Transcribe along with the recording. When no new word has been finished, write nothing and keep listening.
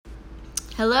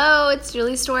Hello, it's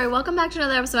Julie's Story. Welcome back to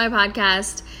another episode of my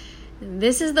podcast.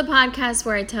 This is the podcast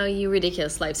where I tell you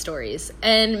ridiculous life stories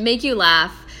and make you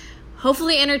laugh,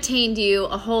 hopefully entertained you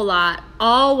a whole lot,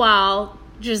 all while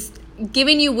just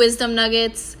giving you wisdom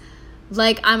nuggets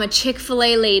like I'm a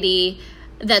Chick-fil-A lady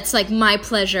that's like my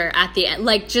pleasure at the end.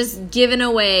 Like just giving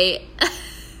away...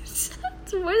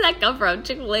 Where did that come from?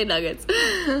 Chick-fil-A nuggets.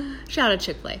 Shout out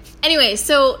Chick-fil-A. Anyway,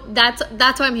 so that's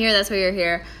why I'm here. That's why you're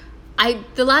here.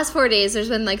 The last 4 days, there's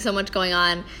been like so much going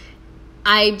on.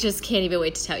 I just can't even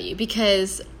wait to tell you,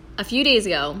 because a few days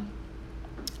ago,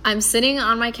 I'm sitting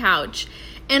on my couch,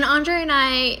 and Andre and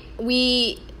I,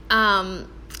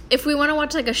 if we want to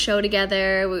watch like a show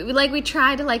together, we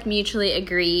try to like mutually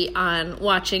agree on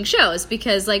watching shows,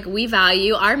 because like we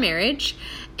value our marriage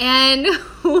and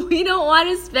we don't want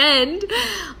to spend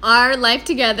our life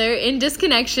together in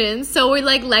disconnection. So we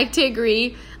like to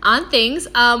agree on things.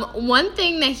 One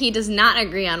thing that he does not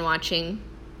agree on watching,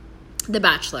 The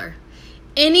Bachelor.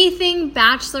 Anything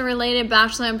Bachelor related,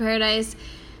 Bachelor in Paradise,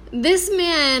 this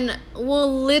man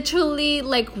will literally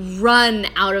like run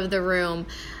out of the room.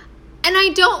 And I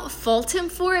don't fault him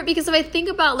for it, because if I think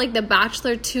about like The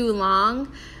Bachelor too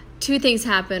long, two things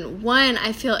happen. One,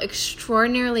 I feel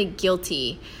extraordinarily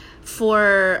guilty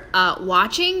for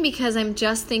watching, because I'm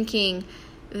just thinking,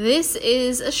 this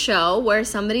is a show where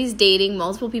somebody's dating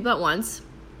multiple people at once,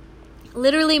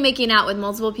 literally making out with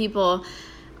multiple people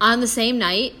on the same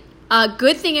night.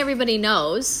 Good thing everybody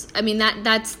knows. I mean,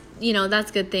 that's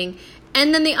a good thing.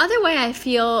 And then the other way I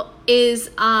feel is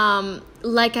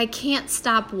like I can't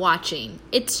stop watching.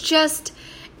 It's just,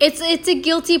 it's a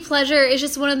guilty pleasure. It's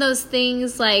just one of those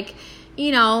things, like,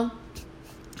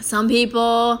 some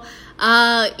people,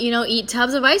 eat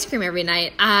tubs of ice cream every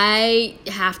night. I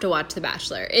have to watch The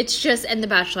Bachelor. It's just, and The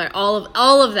Bachelor, all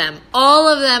of them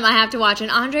I have to watch.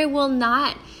 And Andre will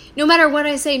not, no matter what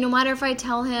I say, no matter if I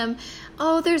tell him,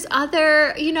 oh, there's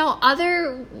other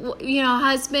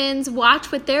husbands,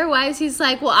 watch with their wives. He's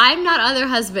like, well, I'm not other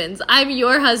husbands. I'm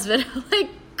your husband. I'm like,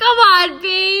 come on,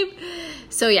 babe.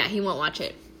 So yeah, he won't watch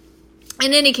it.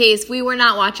 In any case, we were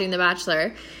not watching The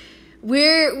Bachelor.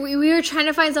 We were trying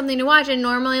to find something to watch, and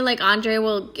normally like Andre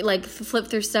will like flip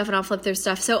through stuff and I'll flip through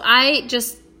stuff. So I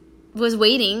just was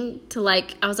waiting to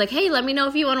I was like, hey, let me know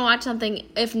if you want to watch something.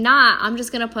 If not, I'm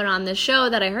just going to put on this show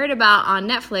that I heard about on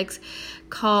Netflix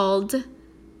called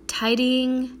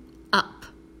Tidying Up.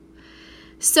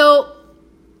 So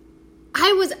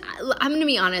I'm going to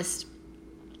be honest.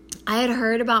 I had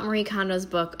heard about Marie Kondo's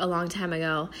book a long time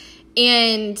ago,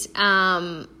 and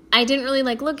I didn't really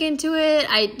look into it.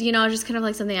 I was just kind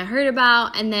of something I heard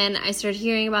about, and then I started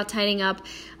hearing about Tidying Up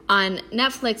on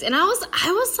Netflix, and I was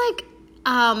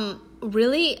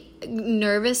really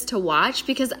nervous to watch,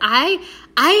 because I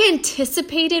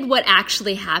anticipated what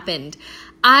actually happened.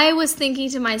 I was thinking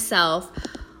to myself,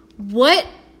 what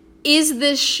is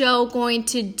this show going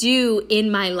to do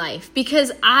in my life?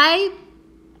 Because I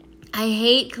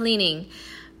hate cleaning,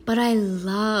 but I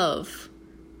love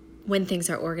when things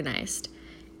are organized.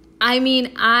 I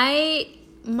mean,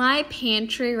 my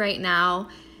pantry right now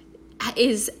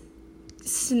is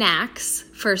snacks,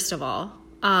 first of all,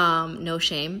 no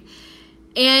shame.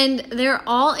 And they're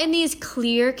all in these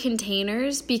clear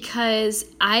containers, because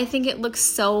I think it looks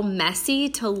so messy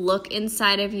to look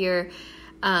inside of your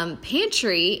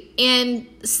pantry and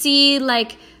see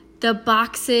the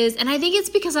boxes. And I think it's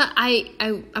because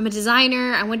I'm a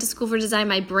designer. I went to school for design.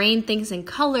 My brain thinks in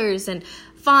colors and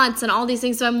fonts and all these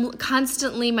things. So I'm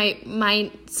constantly,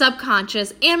 my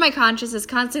subconscious and my conscious is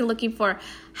constantly looking for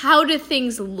how do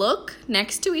things look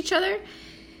next to each other.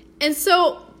 And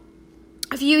so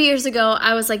a few years ago,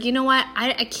 I was like, you know what?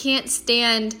 I can't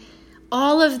stand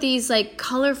all of these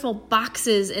colorful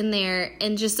boxes in there,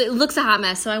 and just it looks a hot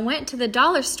mess. So I went to the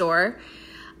dollar store,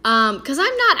 because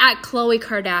I'm not at Khloe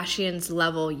Kardashian's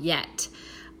level yet.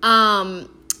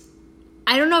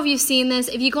 I don't know if you've seen this.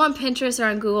 If you go on Pinterest or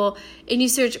on Google and you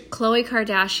search Khloe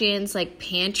Kardashian's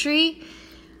pantry,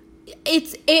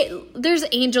 there's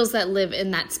angels that live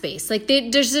in that space.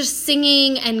 There's just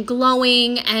singing and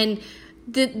glowing, and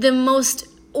the most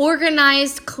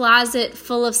organized closet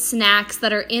full of snacks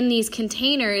that are in these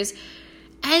containers.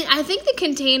 And I think the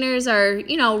containers are,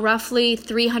 roughly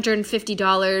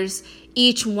 $350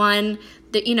 each one.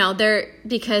 They're,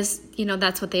 because,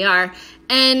 that's what they are.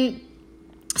 And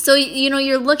so,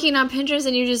 you're looking on Pinterest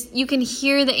and you can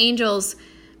hear the angels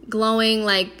glowing,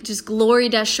 just glory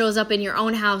dust shows up in your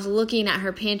own house looking at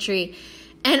her pantry.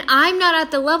 And I'm not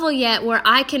at the level yet where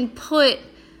I can put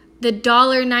the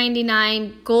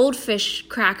 $1.99 goldfish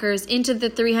crackers into the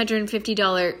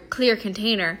 $350 clear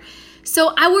container.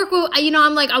 So I work with,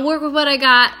 I'm like, I work with what I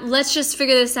got. Let's just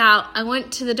figure this out. I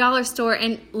went to the dollar store,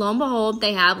 and lo and behold,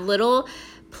 they have little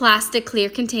plastic clear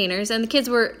containers. And the kids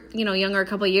were, younger a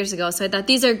couple of years ago. So I thought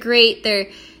these are great. They're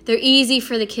easy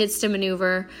for the kids to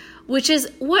maneuver, which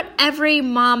is what every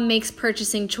mom makes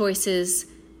purchasing choices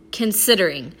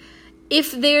considering.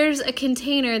 If there's a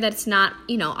container that's not,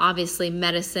 obviously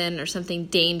medicine or something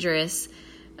dangerous,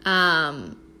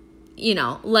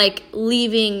 like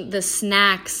leaving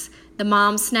the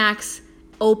mom snacks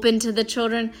open to the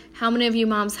children. How many of you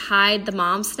moms hide the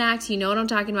mom snacks? You know what I'm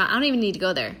talking about. I don't even need to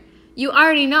go there. You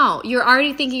already know. You're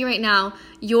already thinking right now,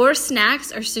 your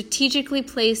snacks are strategically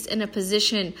placed in a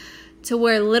position to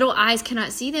where little eyes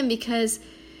cannot see them, because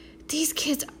these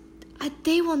kids,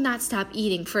 they will not stop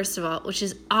eating, first of all, which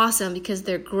is awesome because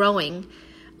they're growing.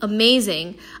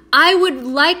 Amazing. I would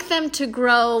like them to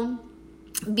grow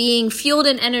being fueled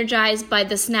and energized by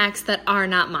the snacks that are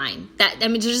not mine.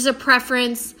 There's just a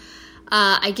preference.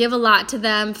 I give a lot to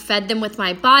them, fed them with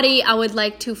my body. I would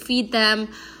like to feed them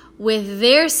with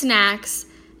their snacks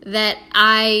that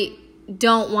I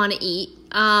don't want to eat.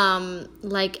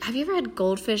 Like, have you ever had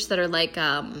goldfish that are like,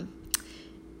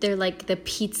 they're like the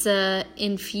pizza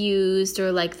infused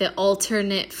or like the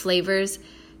alternate flavors?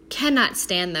 Cannot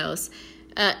stand those.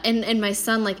 And my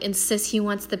son like insists he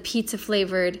wants the pizza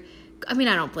flavored. I mean,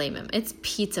 I don't blame him. It's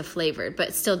pizza flavored,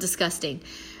 but still disgusting.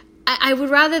 I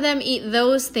would rather them eat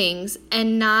those things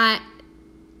and not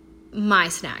my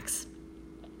snacks.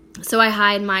 So I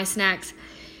hide my snacks.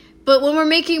 But when we're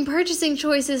making purchasing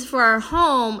choices for our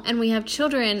home and we have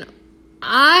children,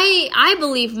 I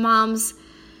believe moms,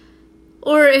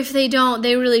 or if they don't,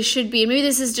 they really should be. Maybe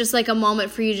this is just like a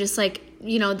moment for you, just like,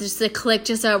 just a click,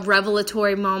 just a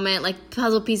revelatory moment, like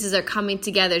puzzle pieces are coming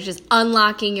together, just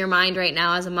unlocking your mind right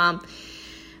now as a mom.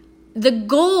 The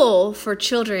goal for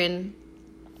children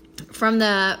from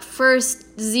the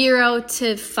first 0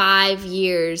 to 5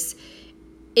 years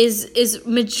is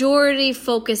majority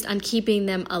focused on keeping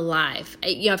them alive.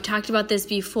 I've talked about this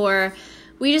before.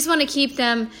 We just want to keep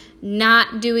them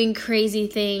not doing crazy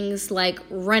things like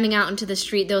running out into the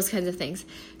street, those kinds of things.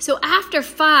 So after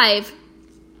 5,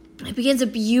 it begins a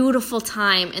beautiful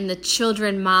time in the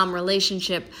children-mom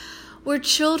relationship where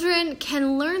children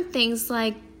can learn things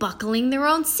like buckling their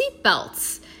own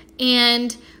seatbelts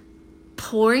and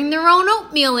pouring their own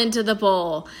oatmeal into the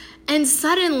bowl. And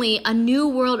suddenly a new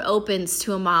world opens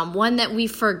to a mom, one that we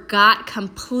forgot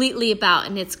completely about,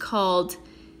 and it's called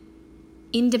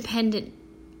independent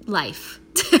life,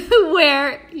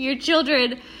 where your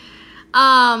children,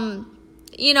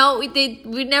 we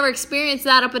never experienced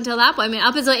that up until that point. I mean,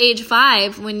 up until age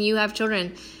 5, when you have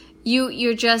children,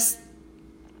 you're just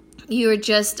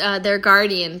their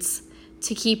guardians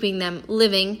to keeping them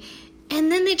living.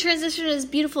 And then they transition to this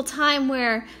beautiful time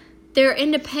where they're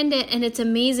independent, and it's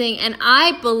amazing. And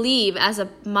I believe as a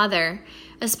mother,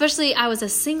 especially I was a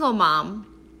single mom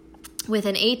with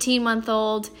an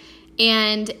 18-month-old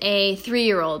and a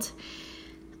 3-year-old.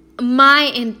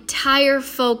 My entire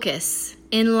focus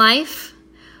in life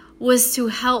was to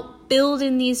help build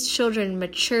in these children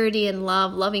maturity and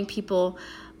love, loving people,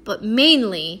 but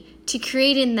mainly to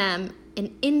create in them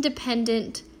an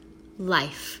independent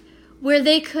life where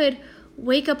they could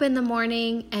wake up in the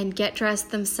morning and get dressed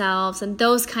themselves and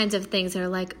those kinds of things that are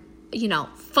like,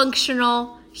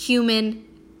 functional human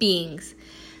beings.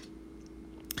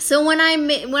 So when I'm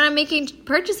making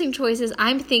purchasing choices,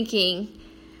 I'm thinking,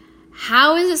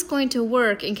 how is this going to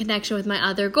work in connection with my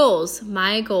other goals?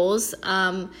 My goals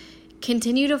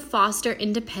continue to foster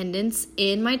independence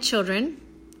in my children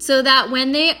so that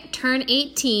when they turn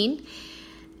 18,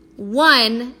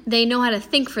 1, they know how to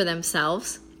think for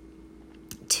themselves.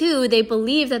 2, they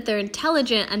believe that they're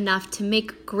intelligent enough to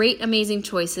make great, amazing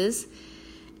choices.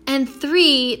 And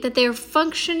 3, that they're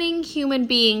functioning human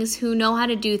beings who know how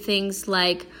to do things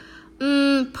like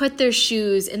put their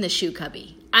shoes in the shoe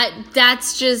cubby.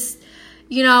 That's just,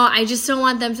 I just don't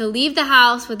want them to leave the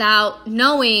house without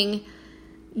knowing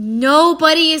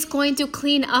nobody is going to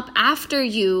clean up after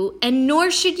you, and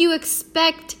nor should you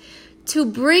expect to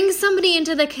bring somebody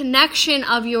into the connection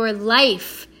of your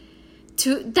life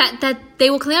that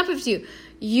they will clean up after you.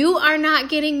 You are not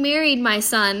getting married, my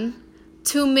son,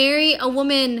 to marry a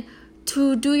woman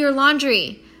to do your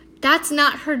laundry. That's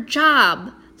not her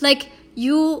job. Like,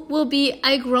 you will be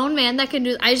a grown man that can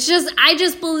do. I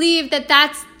just believe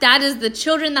that is the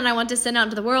children that I want to send out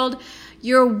into the world.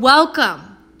 You're welcome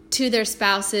to their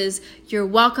spouses. You're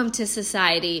welcome to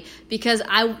society, because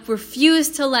I refuse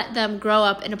to let them grow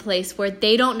up in a place where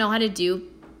they don't know how to do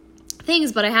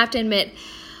things. But I have to admit,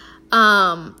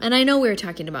 and I know we were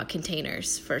talking about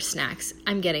containers for snacks.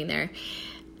 I'm getting there.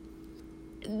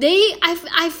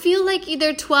 I feel like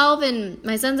they're 12 and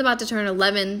my son's about to turn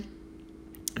 11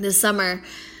 this summer.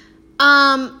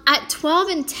 At 12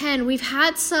 and 10, we've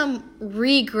had some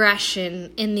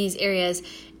regression in these areas.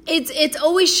 It's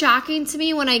always shocking to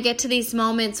me when I get to these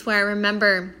moments where I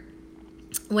remember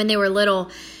when they were little,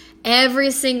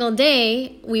 every single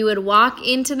day we would walk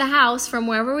into the house from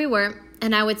wherever we were,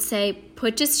 and I would say,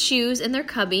 put your shoes in their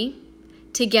cubby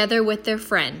together with their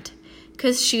friend.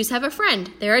 Because shoes have a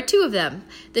friend. There are 2 of them.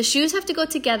 The shoes have to go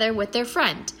together with their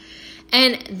friend.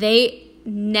 And they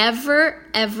never,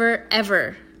 ever,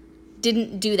 ever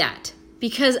didn't do that.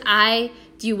 Because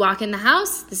you walk in the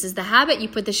house, this is the habit, you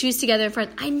put the shoes together in front.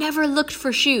 I never looked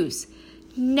for shoes.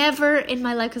 Never in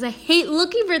my life, because I hate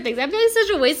looking for things. I feel like it's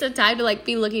such a waste of time to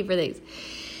be looking for things.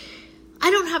 I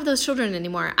don't have those children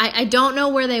anymore. I don't know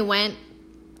where they went.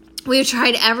 We've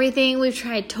tried everything. We've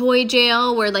tried toy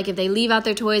jail, where if they leave out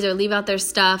their toys or leave out their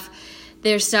stuff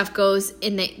goes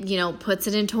in the, puts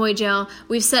it in toy jail.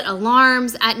 We've set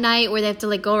alarms at night where they have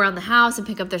to go around the house and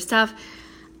pick up their stuff.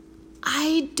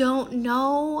 I don't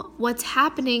know what's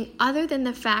happening other than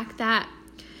the fact that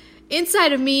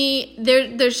inside of me,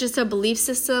 there's just a belief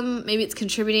system. Maybe it's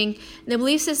contributing. The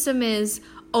belief system is,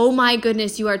 oh my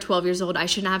goodness, you are 12 years old. I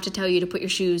shouldn't have to tell you to put your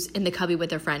shoes in the cubby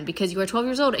with their friend because you are 12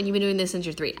 years old and you've been doing this since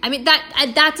you're 3. I mean,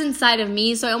 that's inside of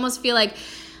me. So I almost feel like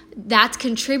that's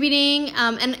contributing.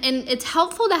 And it's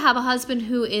helpful to have a husband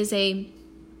who is a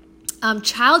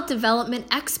child development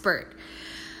expert.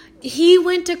 He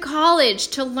went to college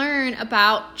to learn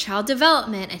about child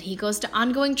development, and he goes to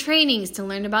ongoing trainings to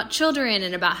learn about children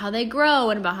and about how they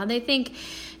grow and about how they think.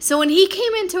 So when he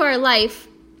came into our life,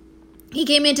 he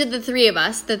came into the 3 of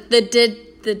us, the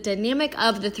dynamic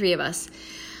of the 3 of us.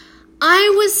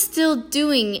 I was still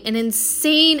doing an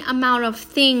insane amount of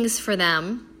things for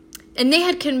them, and they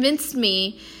had convinced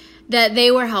me that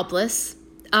they were helpless.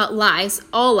 Lies,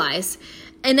 all lies.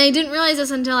 And I didn't realize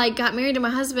this until I got married to my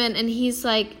husband, and he's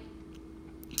like,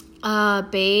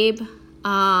 babe,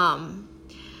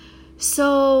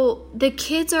 so the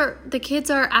kids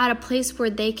are at a place where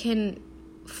they can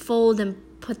fold and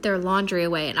put their laundry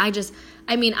away. And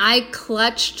I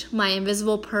clutched my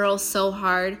invisible pearl so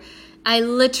hard. I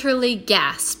literally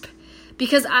gasped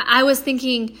because I was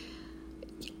thinking,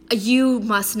 you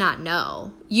must not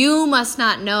know. You must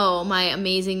not know, my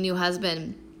amazing new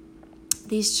husband.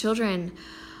 These children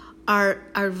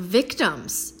are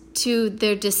victims to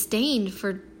their disdain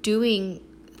for doing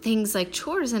things like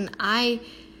chores, and I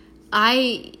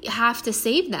have to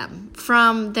save them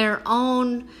from their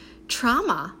own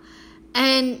trauma.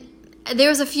 And there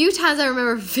was a few times I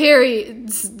remember very,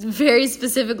 very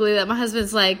specifically that my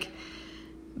husband's like,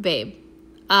 babe,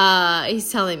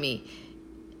 he's telling me,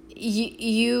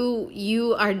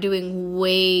 you are doing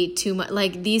way too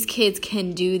much. These kids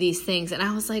can do these things. And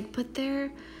I was like, but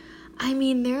they're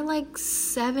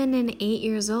 7 and 8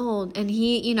 years old. And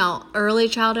he, early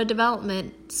childhood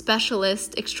development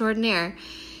specialist extraordinaire.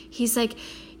 He's like,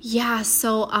 yeah,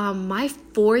 so my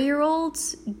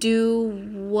 4-year-olds do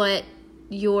what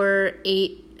your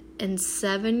 8 and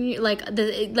 7,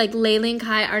 Layla and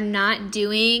Kai are not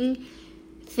doing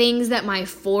things that my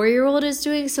 4-year-old is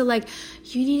doing. So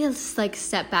you need to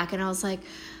step back. And I was like,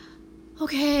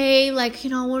 okay,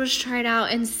 we'll just try it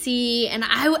out and see. And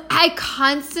I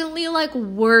constantly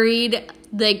worried,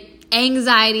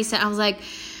 anxiety set. I was like,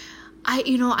 I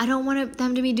don't want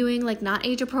them to be doing not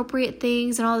age appropriate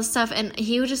things and all this stuff. And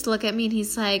he would just look at me and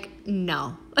he's like,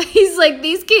 no. He's like,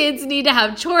 these kids need to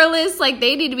have chore lists.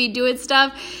 They need to be doing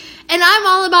stuff. And I'm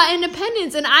all about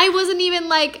independence. And I wasn't even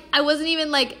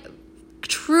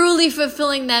truly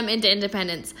fulfilling them into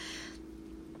independence.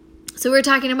 So we're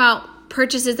talking about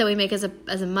purchases that we make as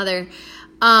a mother.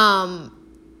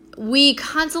 We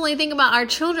constantly think about our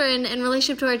children in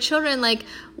relationship to our children.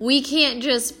 We can't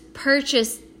just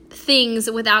purchase things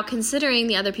without considering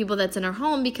the other people that's in our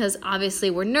home, because obviously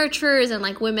we're nurturers,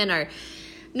 and women are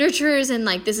nurturers, and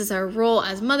this is our role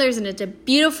as mothers, and it's a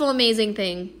beautiful, amazing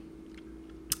thing.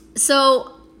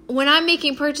 So when I'm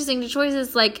making purchasing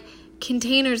choices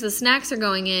containers the snacks are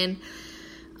going in,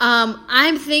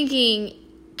 I'm thinking,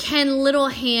 can little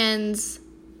hands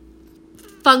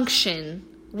function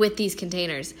with these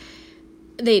containers?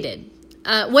 They did.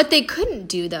 What they couldn't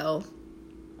do, though,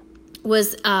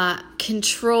 was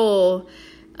control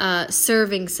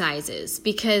serving sizes,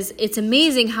 because it's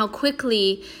amazing how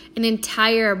quickly an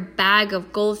entire bag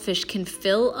of goldfish can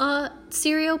fill a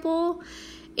cereal bowl.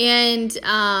 And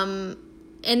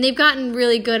they've gotten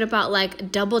really good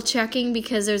about double checking,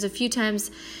 because there's a few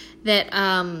times that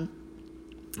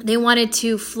they wanted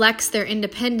to flex their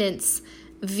independence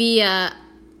via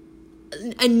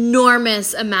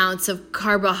enormous amounts of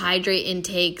carbohydrate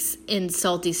intakes in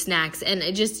salty snacks. And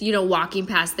it just, walking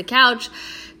past the couch,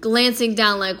 glancing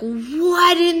down like,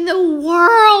 what in the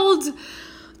world?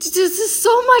 This is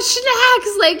so much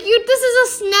snacks. Like, this is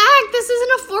a snack. This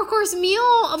isn't a 4-course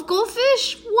meal of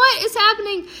goldfish. What is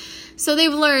happening? So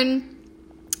they've learned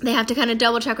they have to kind of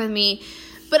double check with me.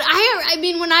 But I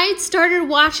mean, when I started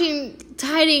watching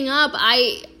Tidying Up,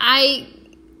 I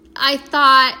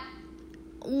thought,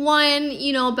 one,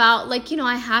 about, like,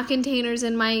 I have containers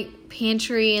in my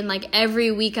pantry, and, like,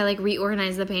 every week I, like,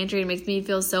 reorganize the pantry. It makes me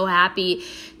feel so happy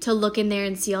to look in there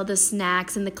and see all the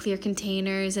snacks in the clear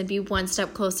containers and be one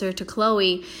step closer to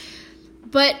Chloe.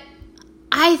 But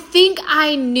I think I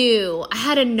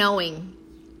had a knowing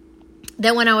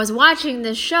that when I was watching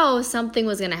this show, something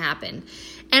was going to happen.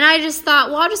 And I just thought,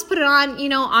 well, I'll just put it on.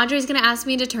 Audrey's going to ask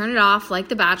me to turn it off like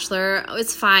The Bachelor.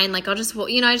 It's fine. Like, I just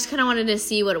kind of wanted to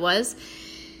see what it was.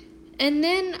 And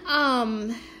then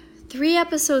 3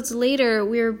 episodes later,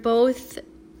 we were both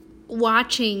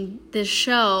watching this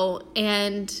show,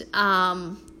 and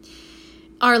our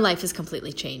life has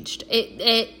completely changed.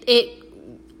 I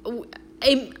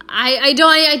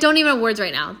don't even have words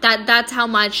right now. That's how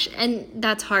much, and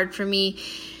that's hard for me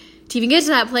to even get to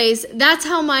that place. That's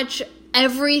how much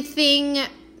everything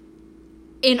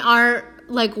in our,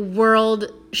 like,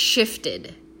 world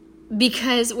shifted,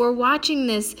 because we're watching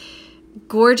this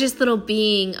gorgeous little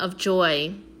being of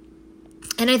joy.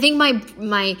 And I think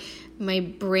my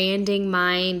branding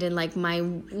mind and, like, my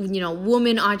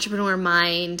woman entrepreneur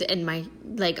mind and my,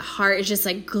 like, heart is just,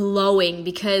 like, glowing,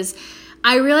 because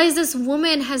I realize this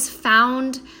woman has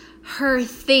found her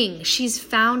thing. She's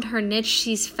found her niche.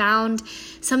 She's found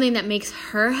something that makes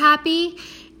her happy,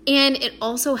 and it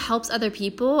also helps other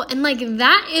people. And, like,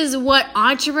 that is what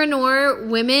entrepreneur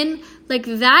women, like,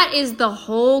 that is the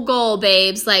whole goal,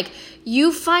 babes. Like,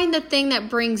 you find the thing that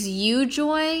brings you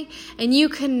joy, and you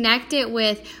connect it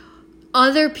with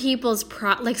other people's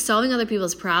solving other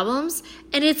people's problems,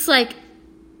 and it's, like,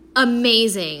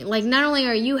 amazing. Like, not only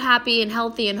are you happy and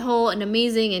healthy and whole and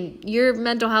amazing, and your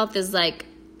mental health is, like,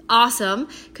 awesome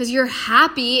because you're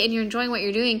happy and you're enjoying what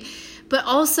you're doing, but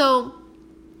also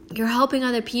you're helping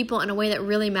other people in a way that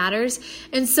really matters.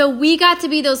 And so we got to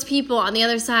be those people on the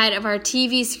other side of our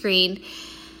TV screen.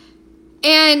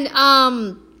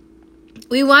 And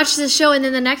we watched the show, and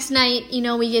then the next night,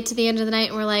 we get to the end of the night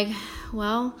and we're like,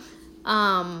 well,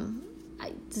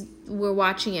 we're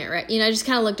watching it, right? I just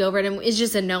kind of looked over it, and it's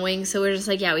just a knowing. So we're just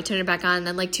like, yeah, we turned it back on, and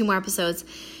then, like, 2 more episodes.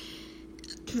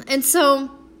 And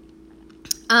so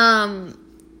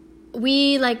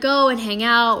we, like, go and hang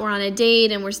out. We're on a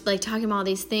date, and we're, like, talking about all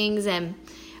these things, and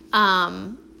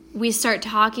we start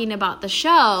talking about the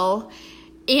show.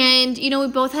 And, we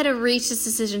both had to reach this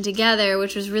decision together,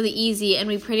 which was really easy. And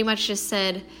we pretty much just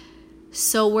said,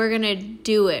 so we're going to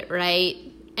do it, right?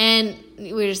 And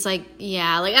we were just like,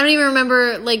 yeah. Like, I don't even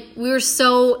remember, like, we were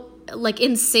so, like,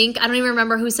 in sync. I don't even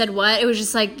remember who said what. It was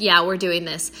just like, yeah, we're doing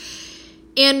this.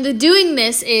 And the doing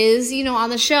this is, on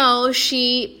the show,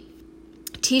 she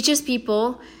teaches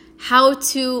people how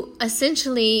to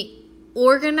essentially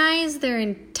organize their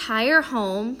entire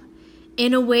home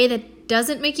in a way that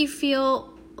doesn't make you feel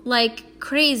like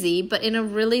crazy, but in a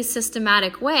really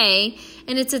systematic way.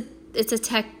 And it's a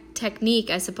technique,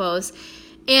 I suppose.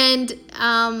 And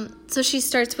so she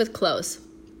starts with clothes.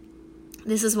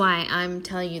 This is why I'm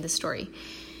telling you the story,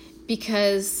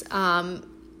 because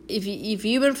if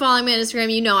you've been following me on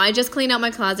Instagram, I just cleaned out my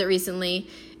closet recently.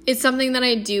 It's something that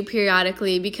I do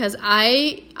periodically, because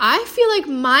I feel like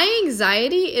my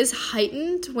anxiety is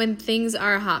heightened when things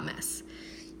are a hot mess.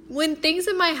 When things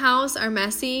in my house are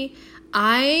messy,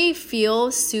 I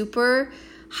feel super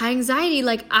high anxiety.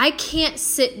 Like, I can't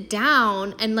sit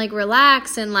down and, like,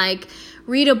 relax and, like,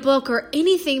 read a book or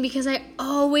anything, because I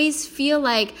always feel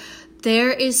like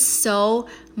there is so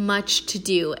much to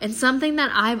do. And something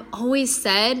that I've always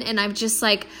said, and I've just,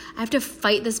 like, I have to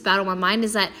fight this battle in my mind,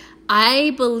 is that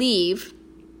I believe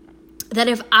that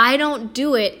if I don't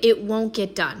do it, it won't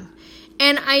get done.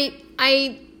 And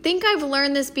I think I've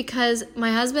learned this because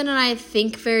my husband and I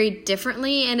think very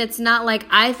differently, and it's not like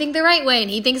I think the right way and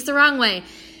he thinks the wrong way.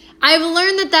 I've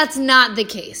learned that that's not the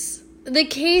case. The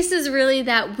case is really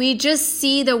that we just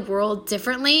see the world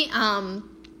differently.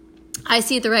 I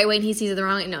see it the right way and he sees it the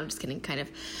wrong way. No, I'm just kidding, kind of.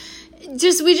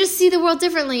 We just see the world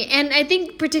differently. And I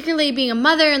think particularly being a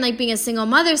mother and, like, being a single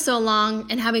mother so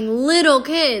long and having little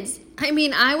kids, I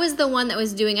mean, I was the one that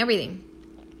was doing everything.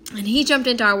 And he jumped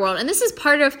into our world. And this is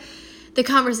part of the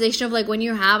conversation of, like, when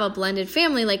you have a blended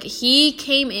family, like, he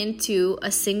came into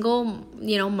a single,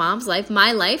 mom's life,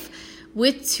 my life,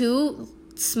 with 2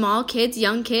 small kids,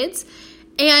 young kids.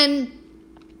 And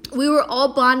we were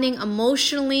all bonding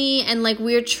emotionally, and like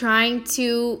we were trying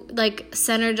to like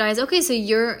synergize. Okay, so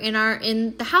you're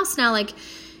in the house now. Like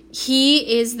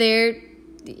he is there,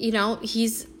 you know,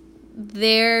 he's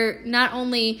there, not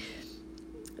only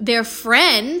their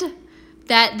friend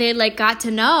that they like got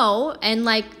to know and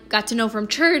like got to know from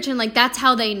church, and like that's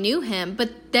how they knew him, but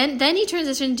then he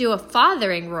transitioned to a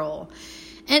fathering role,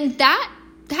 and that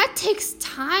takes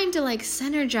time to like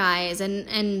synergize,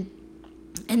 and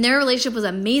their relationship was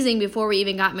amazing before we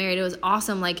even got married. It was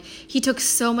awesome. Like he took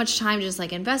so much time to just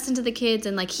like invest into the kids,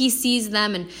 and like he sees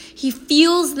them and he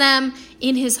feels them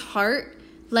in his heart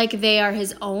like they are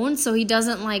his own. So he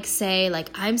doesn't like say like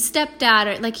I'm stepdad,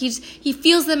 or like he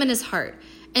feels them in his heart.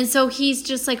 And so he's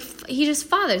just like, he just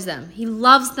fathers them. He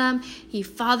loves them. He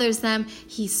fathers them.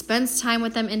 He spends time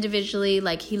with them individually.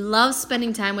 Like he loves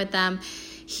spending time with them.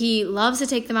 He loves to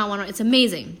take them out one-on-one. It's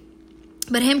amazing.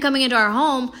 But him coming into our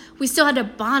home, we still had to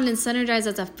bond and synergize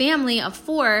as a family of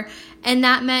 4. And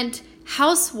that meant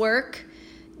housework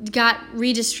got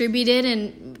redistributed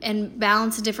and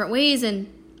balanced in different ways.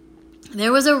 And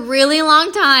there was a really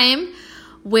long time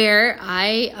where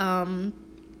I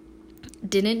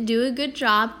didn't do a good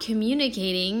job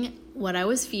communicating what I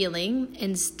was feeling.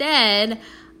 Instead,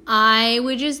 I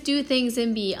would just do things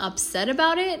and be upset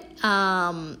about it.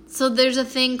 So there's a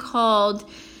thing called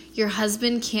your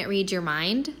husband can't read your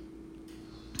mind.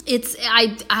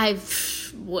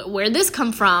 Where'd this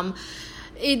come from?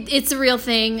 It's a real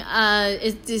thing.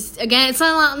 It's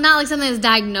not like something that's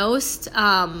diagnosed.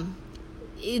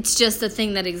 It's just a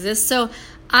thing that exists. So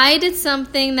I did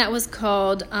something that was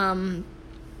called,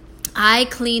 I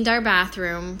cleaned our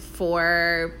bathroom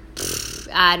for,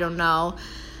 I don't know,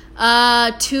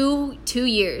 2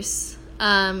 years,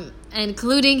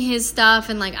 including his stuff.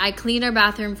 And like, I cleaned our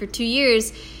bathroom for 2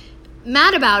 years,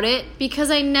 mad about it because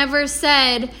I never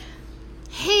said,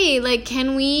 hey, like,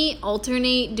 can we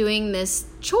alternate doing this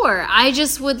chore? I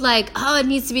just would like, oh, it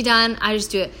needs to be done. I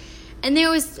just do it. And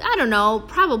there was, I don't know,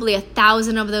 probably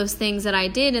 1,000 of those things that I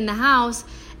did in the house.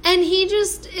 And he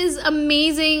just is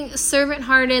amazing,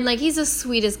 servant-hearted. Like, he's the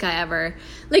sweetest guy ever.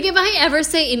 Like, if I ever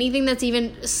say anything that's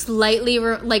even slightly,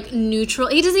 like, neutral,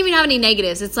 he doesn't even have any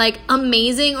negatives. It's, like,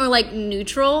 amazing or, like,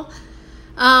 neutral.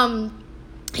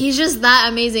 He's just that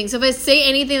amazing. So if I say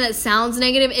anything that sounds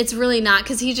negative, it's really not,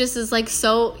 because he just is, like,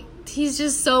 he's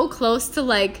just so close to,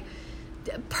 like,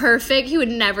 perfect. He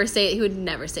would never say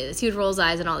this. He would roll his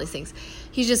eyes and all these things.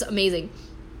 He's just amazing.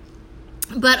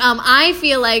 But I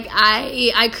feel like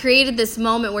I created this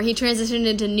moment where he transitioned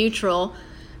into neutral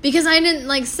because I didn't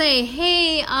like say,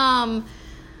 hey, I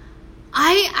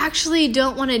actually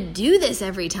don't want to do this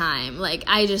every time. Like,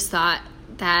 I just thought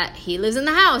that he lives in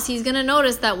the house. He's going to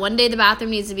notice that one day the bathroom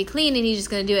needs to be clean and he's just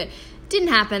going to do it. Didn't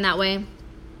happen that way.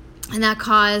 And that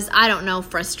caused, I don't know,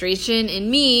 frustration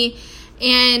in me.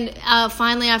 And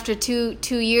finally, after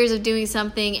two years of doing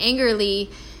something angrily,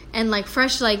 and, like,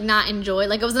 fresh, like, not enjoy.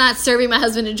 Like, I was not serving my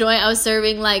husband joy. I was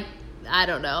serving, like, I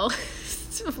don't know,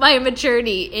 my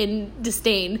immaturity in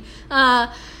disdain.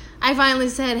 I finally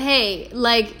said, hey,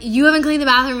 like, you haven't cleaned the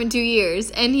bathroom in 2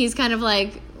 years. And he's kind of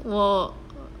like, well,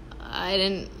 I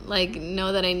didn't, like,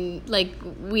 know that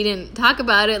we didn't talk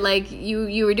about it. Like,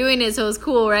 you were doing it, so it was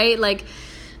cool, right? Like,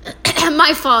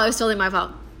 my fault. It was totally my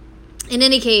fault. In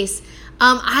any case,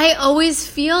 I always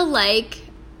feel like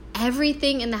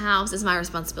everything in the house is my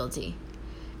responsibility.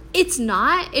 It's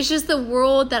not. It's just the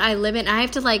world that I live in. I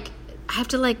have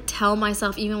to tell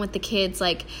myself, even with the kids,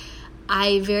 like,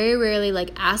 I very rarely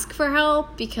like ask for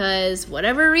help because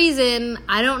whatever reason,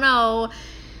 I don't know.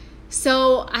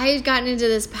 So I've gotten into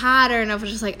this pattern of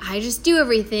just like, I just do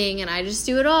everything and I just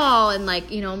do it all. And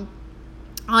like, you know,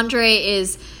 Andre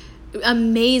is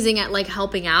amazing at like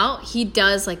helping out. He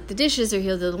does like the dishes or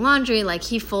he'll do the laundry. Like,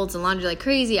 he folds the laundry like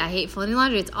crazy. I hate folding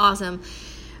laundry. It's awesome.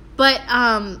 But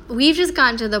we've just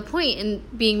gotten to the point in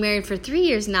being married for 3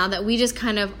 years now that we just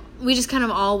kind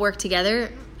of all work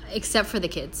together, except for the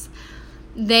kids.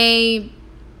 They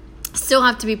still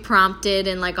have to be prompted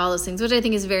and like all those things, which I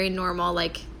think is very normal.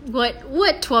 Like, what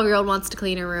 12-year-old wants to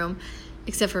clean a room,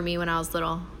 except for me when I was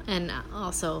little. And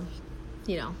also,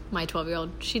 you know, my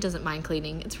 12-year-old, she doesn't mind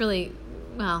cleaning. It's really,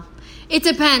 well, it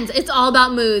depends. It's all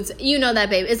about moods. You know that,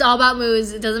 babe. It's all about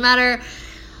moods. It doesn't matter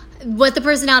what the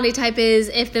personality type is.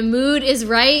 If the mood is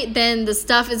right, then the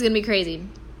stuff is going to be crazy.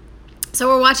 So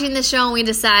we're watching this show and we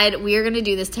decide we are going to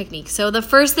do this technique. So the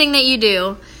first thing that you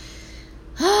do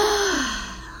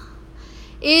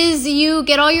is you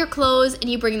get all your clothes and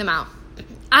you bring them out.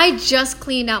 I just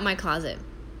cleaned out my closet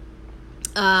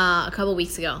a couple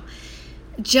weeks ago.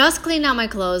 Just cleaned out my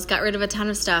clothes, got rid of a ton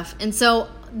of stuff. And so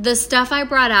the stuff I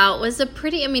brought out was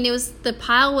the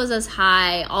pile was as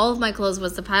high, all of my clothes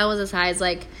the pile was as high as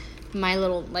like my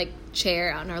little like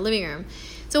chair out in our living room.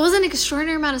 So it wasn't an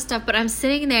extraordinary amount of stuff, but I'm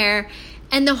sitting there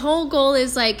and the whole goal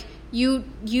is like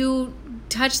you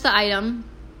touch the item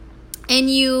and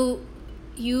you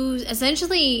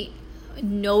essentially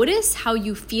notice how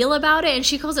you feel about it. And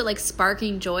she calls it like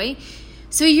sparking joy.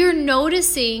 So you're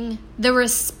noticing the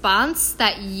response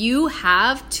that you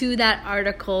have to that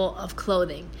article of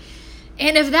clothing.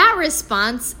 And if that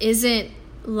response isn't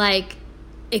like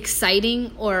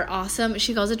exciting or awesome,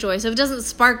 she calls it joy. So if it doesn't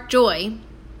spark joy,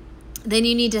 then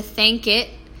you need to thank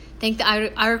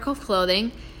the article of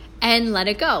clothing and let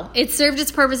it go. It served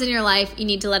its purpose in your life. You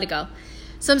need to let it go.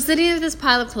 So I'm sitting with this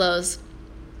pile of clothes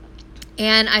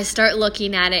and I start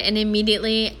looking at it, and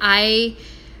immediately I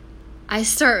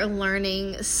start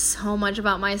learning so much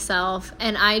about myself,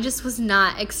 and I just was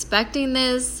not expecting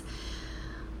this.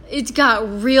 It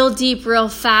got real deep real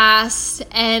fast,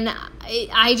 and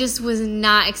I just was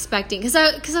not expecting, because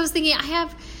I was thinking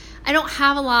I don't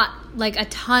have a lot, like a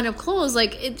ton of clothes,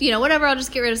 like whatever, I'll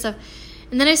just get rid of stuff.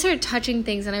 And then I started touching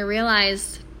things, and I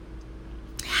realized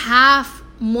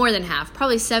more than half,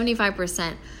 probably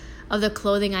 75% of the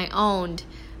clothing I owned,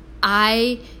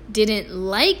 I didn't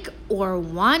like or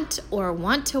want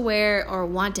to wear or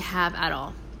want to have at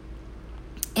all.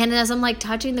 And as I'm like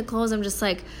touching the clothes, I'm just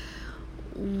like,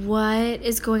 what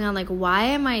is going on? Like, why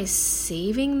am I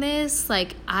saving this?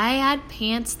 Like, I had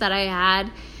pants that I had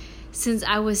since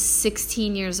I was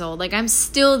 16 years old. Like, I'm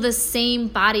still the same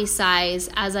body size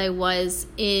as I was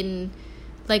in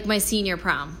like my senior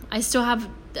prom. I still have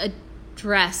a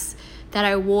dress that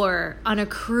I wore on a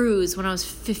cruise when I was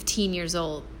 15 years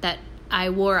old that I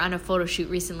wore on a photo shoot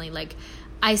recently. Like,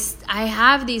 I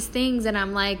have these things, and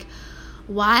I'm like,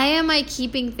 why am I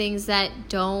keeping things that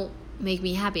don't make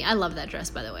me happy? I love that dress,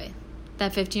 by the way.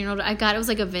 That 15-year-old I got, it was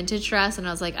like a vintage dress, and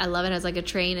I was like, I love it. It has like a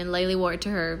train, and Laylee wore it to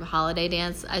her holiday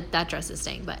dance. That dress is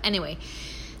staying. But anyway,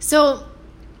 so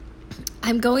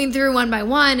I'm going through one by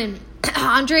one, and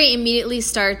Andre immediately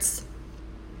starts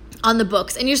on the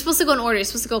books. And you're supposed to go in order. You're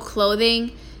supposed to go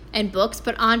clothing and books,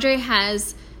 but Andre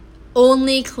has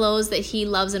only clothes that he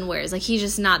loves and wears. Like, he's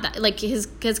just not that, like, his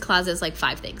closet is like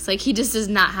 5 things. Like, he just does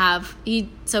not have,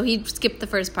 so he skipped the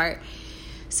first part.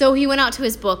 So he went out to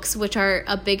his books, which are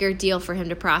a bigger deal for him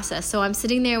to process. So I'm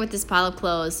sitting there with this pile of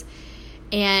clothes,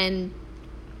 and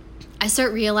I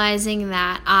start realizing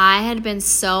that I had been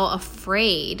so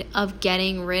afraid of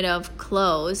getting rid of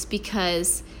clothes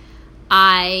because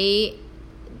I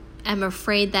am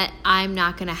afraid that I'm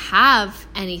not going to have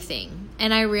anything.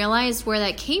 And I realized where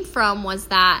that came from was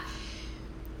that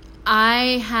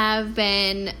I have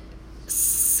been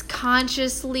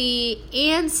consciously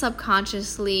and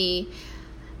subconsciously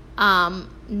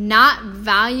not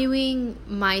valuing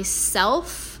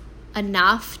myself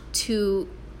enough to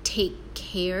take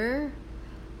care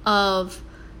of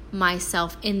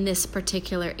myself in this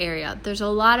particular area. There's a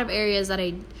lot of areas that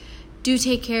I do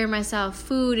take care of myself,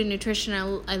 food and nutrition.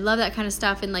 I love that kind of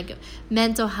stuff, and like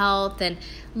mental health and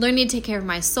learning to take care of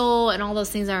my soul, and all those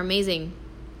things are amazing.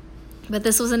 But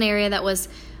this was an area that was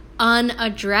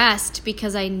unaddressed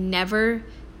because I never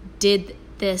did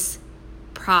this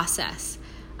process.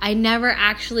 I never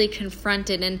actually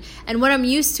confronted. And what I'm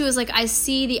used to is like, I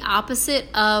see the opposite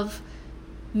of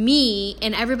me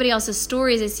and everybody else's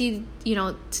stories. I see,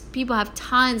 people have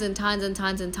tons and tons and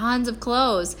tons and tons of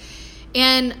clothes.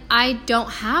 And I don't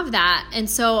have that. And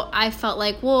so I felt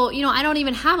like, well, I don't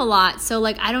even have a lot. So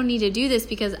like, I don't need to do this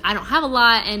because I don't have a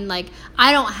lot. And like,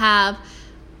 I don't have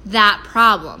that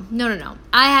problem. No.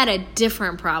 I had a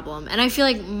different problem. And I feel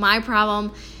like my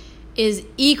problem is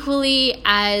equally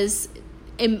as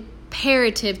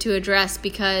imperative to address,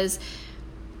 because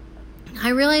I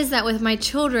realized that with my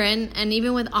children and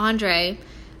even with Andre,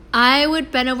 I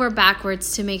would bend over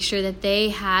backwards to make sure that they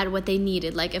had what they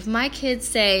needed. Like, if my kids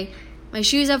say, my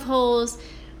shoes have holes,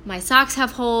 my socks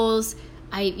have holes,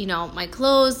 my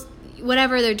clothes,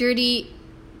 whatever, they're dirty,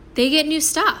 they get new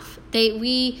stuff.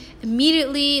 We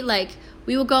immediately,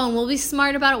 we will go and we'll be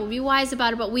smart about it, we'll be wise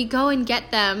about it, but we go and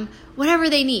get them whatever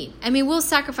they need. I mean, we'll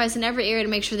sacrifice in every area to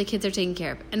make sure the kids are taken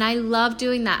care of. And I love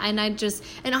doing that. And Andre's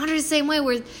the same way.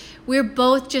 We're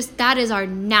both just, that is our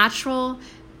natural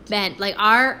bent. Like,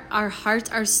 our hearts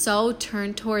are so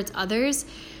turned towards others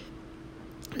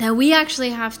that we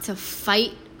actually have to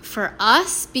fight for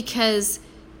us, because,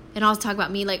 and I'll talk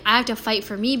about me, like, I have to fight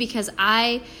for me because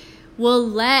I will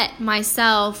let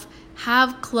myself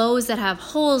have clothes that have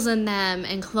holes in them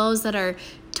and clothes that are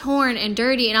torn and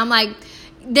dirty. And I'm like,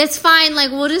 that's fine.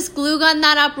 Like, we'll just glue gun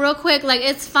that up real quick. Like,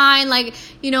 it's fine. Like,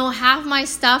 half my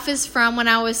stuff is from when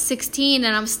I was 16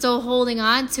 and I'm still holding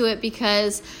on to it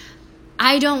because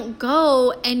I don't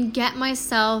go and get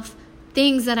myself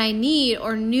things that I need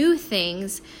or new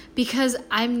things because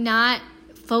I'm not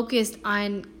focused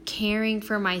on caring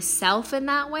for myself in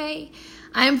that way.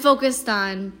 I'm focused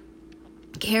on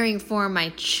caring for my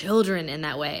children in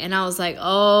that way. And I was like,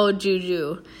 oh,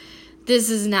 Juju, this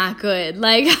is not good.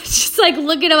 Like, I'm just like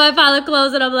looking at my pile of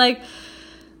clothes and I'm like,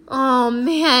 oh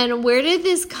man, where did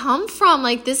this come from?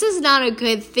 Like, this is not a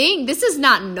good thing. This is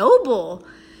not noble.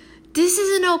 This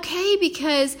isn't okay,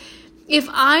 because if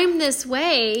I'm this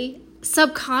way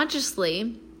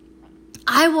subconsciously,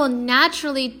 I will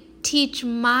naturally teach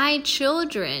my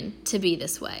children to be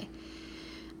this way.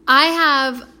 I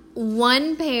have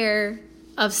one pair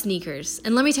of sneakers,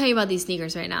 and let me tell you about these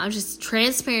sneakers right now. Just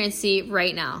transparency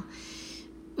right now.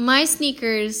 My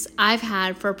sneakers I've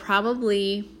had for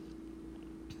probably,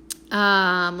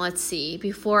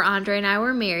 before Andre and I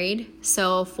were married,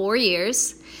 so 4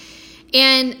 years.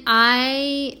 And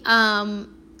I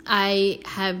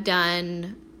have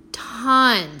done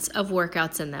tons of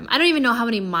workouts in them. I don't even know how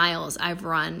many miles I've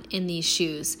run in these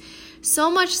shoes. So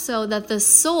much so that the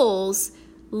soles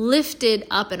lifted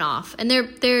up and off. And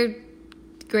they're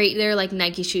great. They're like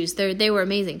Nike shoes. They were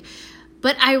amazing.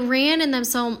 But I ran in them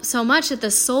so much that the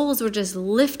soles were just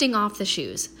lifting off the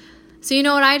shoes. So you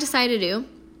know what I decided to do?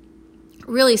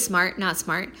 Really smart, not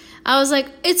smart. I was like,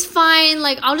 it's fine.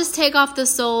 Like, I'll just take off the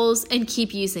soles and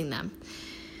keep using them.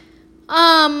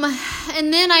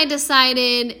 And then I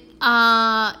decided,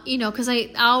 because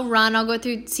I'll run. I'll go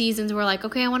through seasons where like,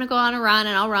 okay, I want to go on a run,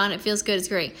 and I'll run. It feels good. It's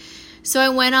great. So I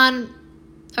went on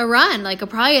a run,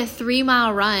 probably a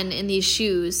 3-mile run in these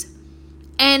shoes.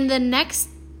 And the next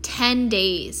 10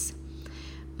 days,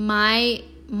 my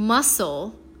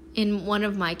muscle in one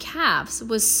of my calves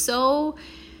was so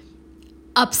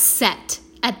upset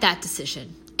at that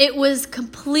decision. It was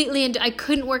completely, I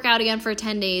couldn't work out again for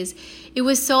 10 days. It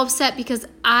was so upset because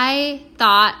I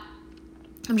thought,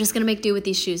 I'm just going to make do with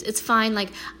these shoes. It's fine.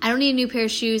 Like, I don't need a new pair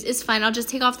of shoes. It's fine. I'll just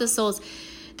take off the soles.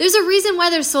 There's a reason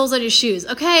why there's soles on your shoes,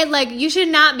 okay? Like, you should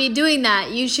not be doing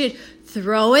that. You should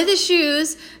throw away the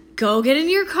shoes, go get in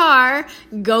your car,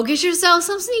 go get yourself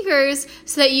some sneakers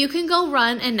so that you can go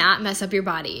run and not mess up your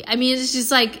body. I mean, it's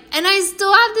just like, and I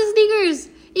still have the sneakers.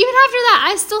 Even after that,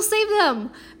 I still save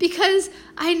them because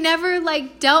I never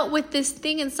dealt with this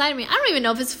thing inside me. I don't even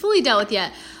know if it's fully dealt with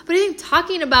yet, but I think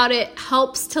talking about it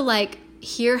helps to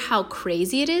hear how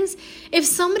crazy it is. If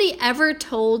somebody ever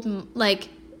told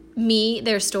me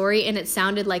their story and it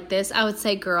sounded like this, I would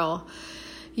say, girl,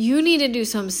 you need to do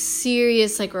some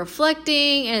serious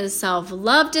reflecting and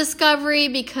self-love discovery,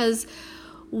 because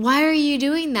why are you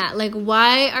doing that?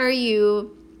 Why are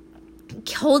you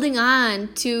holding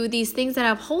on to these things that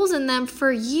have holes in them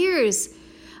for years?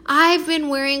 I've been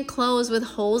wearing clothes with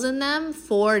holes in them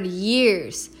for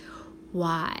years.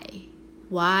 Why?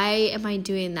 Why am I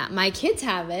doing that? My kids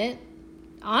haven't.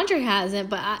 Andre hasn't,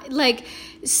 but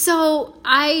so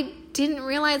I didn't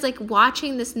realize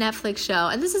watching this Netflix show,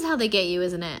 and this is how they get you,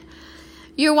 isn't it?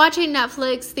 You're watching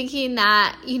Netflix thinking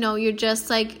that, you're just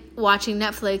watching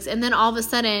Netflix, and then all of a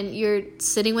sudden you're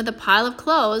sitting with a pile of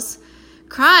clothes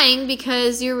crying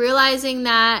because you're realizing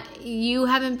that you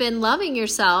haven't been loving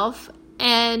yourself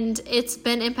and it's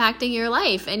been impacting your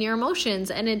life and your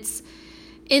emotions, and it's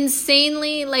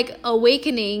insanely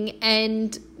awakening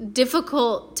and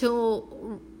difficult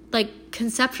to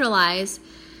conceptualize.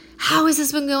 How has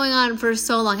this been going on for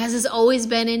so long? Has this always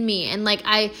been in me? And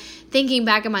thinking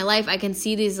back in my life, I can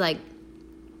see these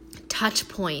touch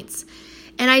points,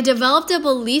 and I developed a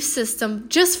belief system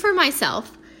just for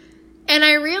myself. And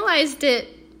I realized it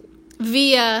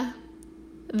via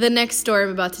the next story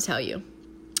I'm about to tell you.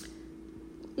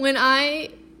 When I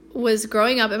was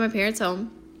growing up in my parents'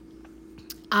 home,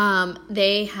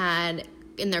 they had,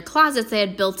 in their closets, they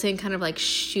had built-in kind of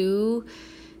shoe,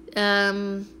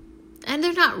 and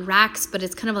they're not racks, but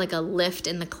it's kind of like a lift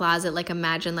in the closet.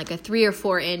 Imagine a 3 or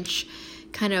 4 inch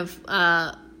kind of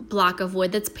block of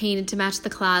wood that's painted to match the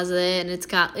closet, and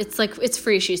it's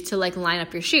free shoes to line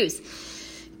up your shoes.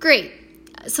 Great.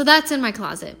 So that's in my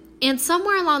closet. And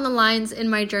somewhere along the lines in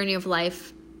my journey of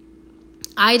life,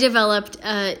 I developed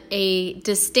a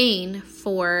disdain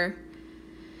for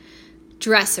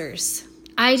dressers.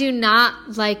 I do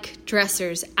not like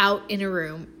dressers out in a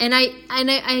room. And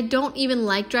I don't even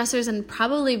like dressers, and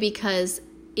probably because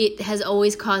it has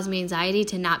always caused me anxiety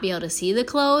to not be able to see the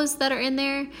clothes that are in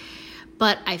there.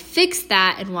 But I fixed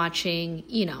that in watching,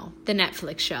 the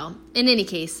Netflix show. In any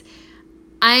case,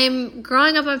 I'm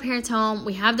growing up in my parents' home.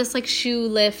 We have this like shoe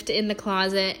lift in the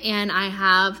closet, and I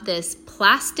have this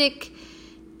plastic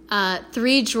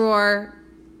 3-drawer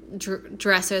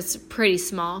dresser. It's pretty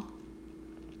small,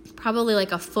 probably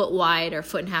like a foot wide or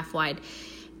 1.5 foot wide.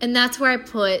 And that's where I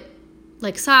put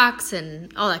like socks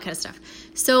and all that kind of stuff.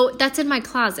 So that's in my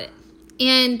closet.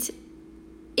 And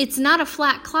it's not a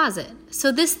flat closet.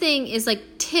 So this thing is like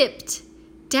tipped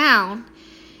down.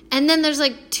 And then there's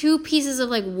like 2 pieces of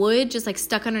like wood just like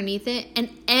stuck underneath it. And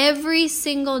every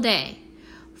single day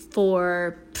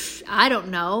for, I don't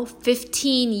know,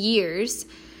 15 years,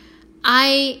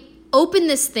 I open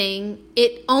this thing.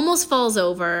 It almost falls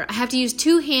over. I have to use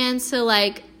 2 hands to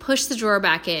like push the drawer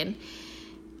back in.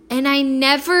 And I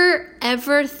never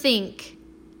ever think,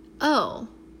 oh,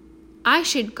 I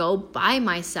should go buy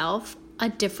myself a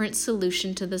different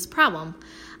solution to this problem.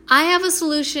 I have a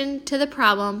solution to the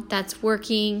problem that's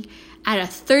working at a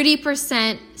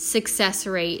 30% success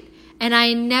rate, and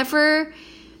I never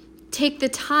take the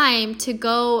time to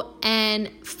go and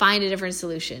find a different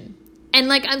solution. And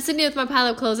like I'm sitting with my pile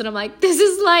of clothes and I'm like, this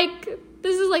is like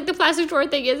the plastic drawer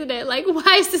thing, isn't it? Like,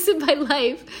 why is this in my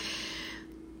life?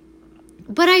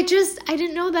 But I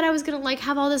didn't know that I was going to like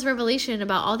have all this revelation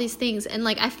about all these things. And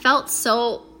like, I felt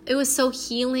it was so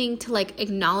healing to like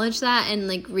acknowledge that and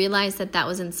like realize that that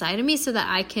was inside of me so that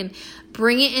I can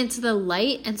bring it into the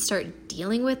light and start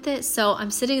dealing with it. So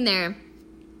I'm sitting there,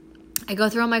 I go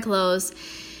through all my clothes,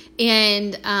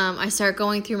 and I start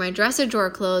going through my dresser drawer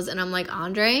clothes, and I'm like,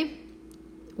 Andre,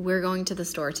 we're going to the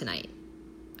store tonight.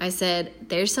 I said,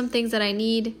 there's some things that I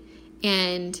need,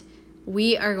 and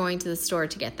we are going to the store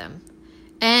to get them.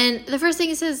 And the first thing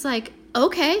he says is like,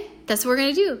 okay, that's what we're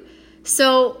going to do.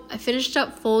 So I finished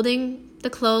up folding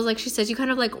the clothes. Like she says, you kind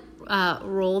of like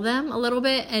roll them a little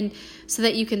bit, and so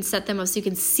that you can set them up so you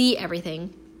can see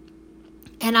everything.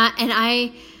 And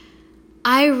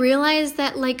I realized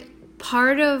that like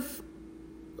part of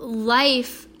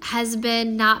life has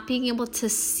been not being able to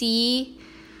see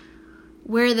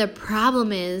where the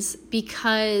problem is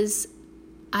because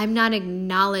I'm not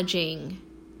acknowledging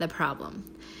the problem.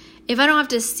 If I don't have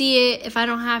to see it, if I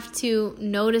don't have to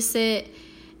notice it,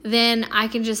 then I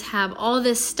can just have all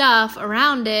this stuff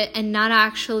around it and not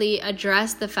actually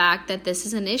address the fact that this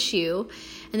is an issue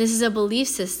and this is a belief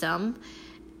system.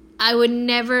 I would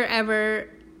never ever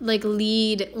like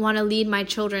want to lead my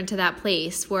children to that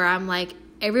place where I'm like,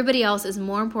 everybody else is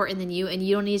more important than you and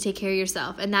you don't need to take care of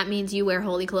yourself. And that means you wear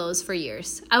holy clothes for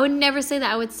years. I would never say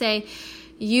that. I would say,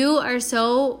 you are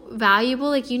so valuable.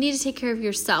 Like, you need to take care of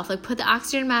yourself. Like, put the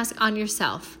oxygen mask on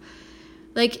yourself.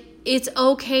 Like, it's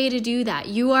okay to do that.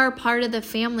 You are part of the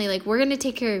family. Like, we're going to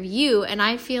take care of you. And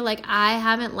I feel like I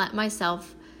haven't let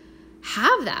myself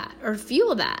have that or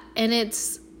feel that. And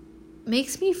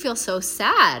makes me feel so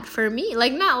sad for me.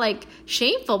 Like, not like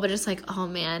shameful, but just like, oh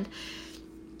man.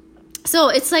 So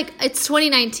it's like, it's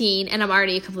 2019 and I'm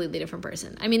already a completely different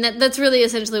person. I mean, that's really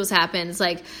essentially what's happened. It's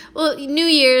like, well, New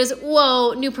Year's,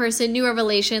 whoa, new person, new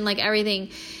revelation, like everything.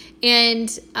 And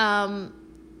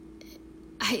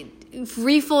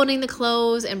refolding the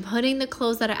clothes and putting the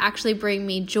clothes that actually bring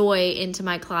me joy into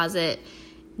my closet,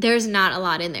 there's not a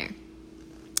lot in there.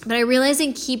 But I realize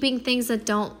in keeping things that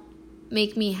don't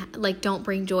make me, like, don't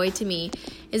bring joy to me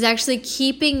is actually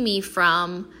keeping me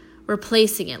from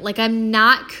replacing it. Like, I'm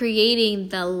not creating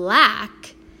the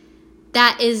lack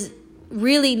that is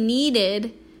really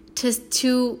needed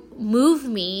to move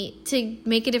me to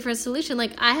make a different solution.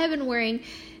 Like, I have been wearing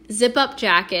zip-up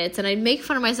jackets, and I make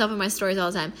fun of myself in my stories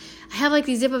all the time. I have like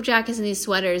these zip-up jackets and these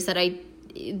sweaters that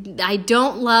I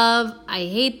don't love. I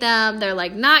hate them. They're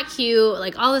like not cute,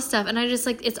 like all this stuff. And I just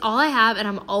like, it's all I have, and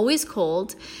I'm always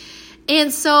cold.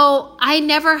 And so I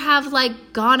never have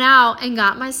like gone out and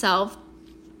got myself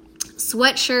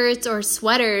sweatshirts or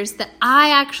sweaters that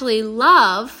I actually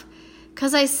love,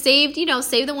 because I saved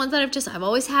the ones that I've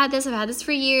always had this. I've had this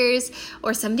for years,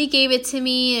 or somebody gave it to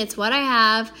me. It's what I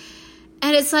have.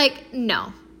 And it's like,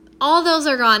 no, all those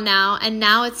are gone now. And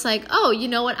now it's like, oh, you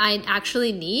know what I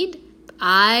actually need?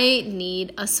 I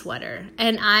need a sweater.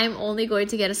 And I'm only going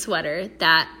to get a sweater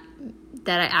that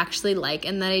I actually like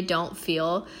and that I don't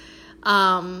feel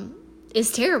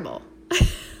is terrible.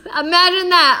 Imagine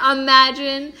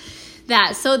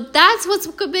that. So that's what's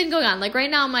been going on. Like right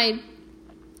now, my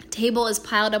table is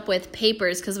piled up with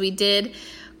papers because we did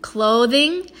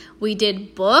clothing, we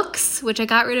did books, which I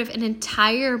got rid of an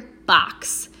entire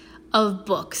box of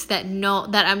books that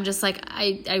I'm just like,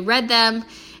 I read them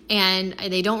and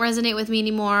they don't resonate with me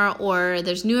anymore, or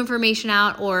there's new information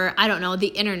out, or I don't know, the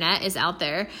internet is out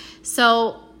there.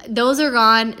 So those are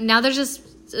gone. Now there's just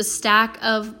a stack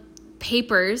of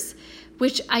papers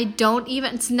which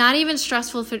it's not even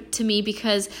stressful to me,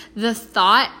 because the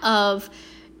thought of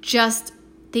just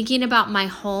thinking about my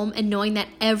home and knowing that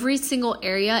every single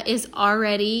area is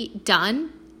already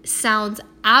done sounds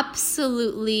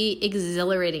absolutely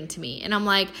exhilarating to me. And I'm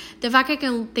like, the fact I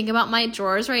can think about my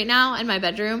drawers right now in my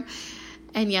bedroom,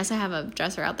 and yes, I have a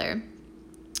dresser out there,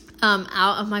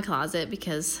 out of my closet,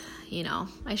 because,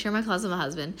 I share my closet with my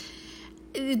husband.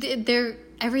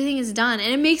 Everything is done,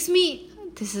 and it makes me,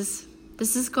 this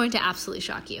is going to absolutely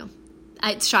shock you.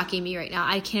 It's shocking me right now.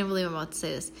 I can't believe I'm about to say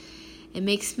this. It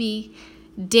makes me,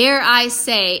 dare I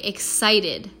say,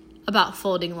 excited about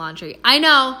folding laundry. I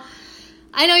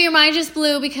know your mind just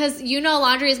blew, because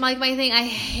laundry is my thing. I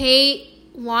hate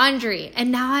laundry.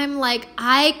 And now I'm like,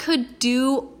 I could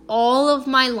do all of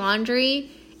my laundry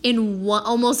in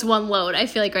almost one load, I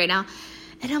feel like right now.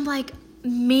 And I'm like,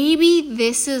 maybe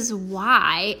this is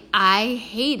why I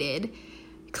hated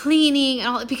cleaning and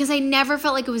all, because I never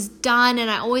felt like it was done.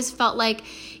 And I always felt like,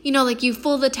 like you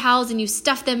fold the towels and you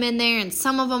stuff them in there, and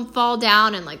some of them fall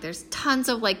down, and like there's tons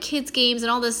of like kids games and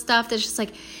all this stuff that's just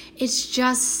like, it's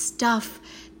just stuff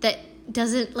that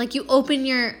doesn't, like, you open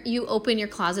your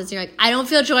closets and you're like, I don't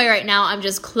feel joy right now. I'm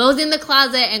just closing the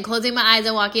closet and closing my eyes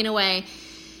and walking away.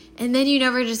 And then you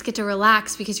never just get to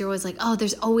relax, because you're always like, oh,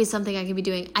 there's always something I can be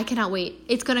doing. I cannot wait.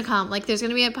 It's going to come. Like, there's going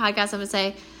to be a podcast I'm going to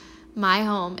say, my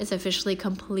home is officially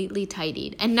completely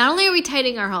tidied. And not only are we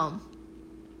tidying our home,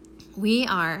 we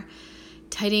are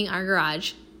tidying our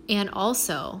garage. And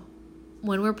also,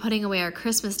 when we're putting away our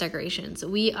Christmas decorations,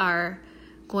 we are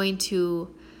going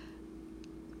to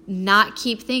not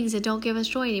keep things that don't give us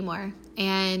joy anymore.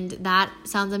 And that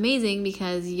sounds amazing,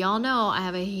 because y'all know I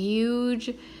have a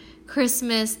huge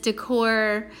Christmas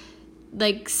decor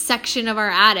section of our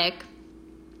attic.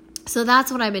 So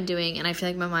that's what I've been doing, and I feel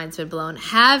like my mind's been blown.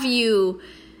 Have you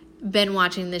been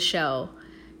watching this show?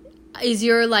 Is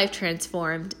your life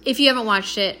transformed? If you haven't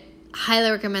watched it,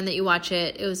 highly recommend that you watch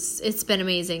it. It's been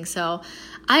amazing. So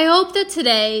I hope that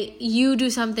today you do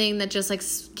something that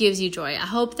just gives you joy. I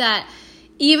hope that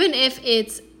even if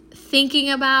it's thinking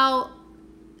about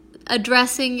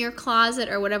addressing your closet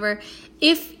or whatever,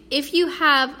 if you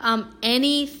have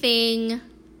anything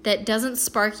that doesn't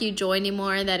spark you joy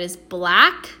anymore, that is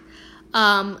black,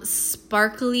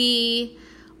 sparkly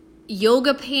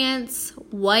yoga pants,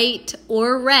 white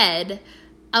or red,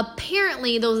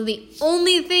 apparently those are the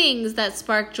only things that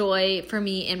spark joy for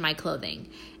me in my clothing.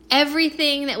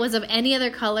 Everything that was of any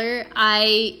other color,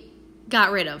 I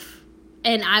got rid of.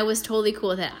 And I was totally cool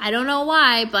with it. I don't know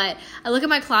why, but I look at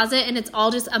my closet and it's all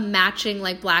just a matching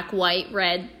black, white,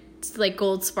 red,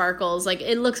 gold sparkles.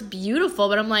 It looks beautiful,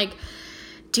 but I'm like,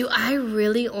 do I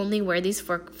really only wear these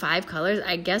 5 colors?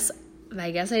 I guess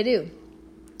I do.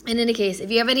 In any case, if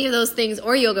you have any of those things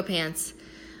or yoga pants,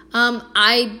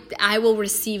 I will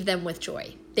receive them with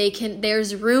joy.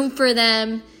 There's room for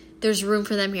them. There's room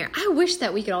for them here. I wish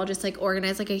that we could all just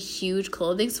organize a huge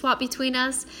clothing swap between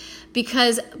us,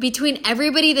 because between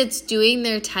everybody that's doing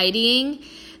their tidying,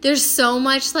 there's so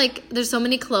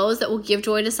many clothes that will give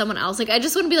joy to someone else. I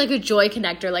just want to be a joy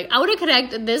connector. I want to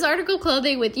connect this article of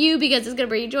clothing with you because it's going to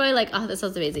bring you joy. Oh, that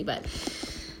sounds amazing. But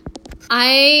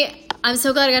I'm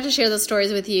so glad I got to share those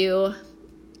stories with you.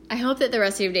 I hope that the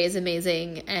rest of your day is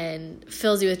amazing and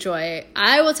fills you with joy.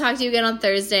 I will talk to you again on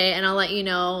Thursday, and I'll let you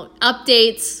know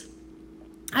updates.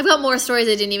 I've got more stories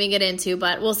I didn't even get into,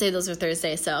 but we'll save those for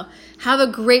Thursday. So have a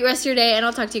great rest of your day, and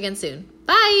I'll talk to you again soon.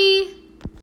 Bye!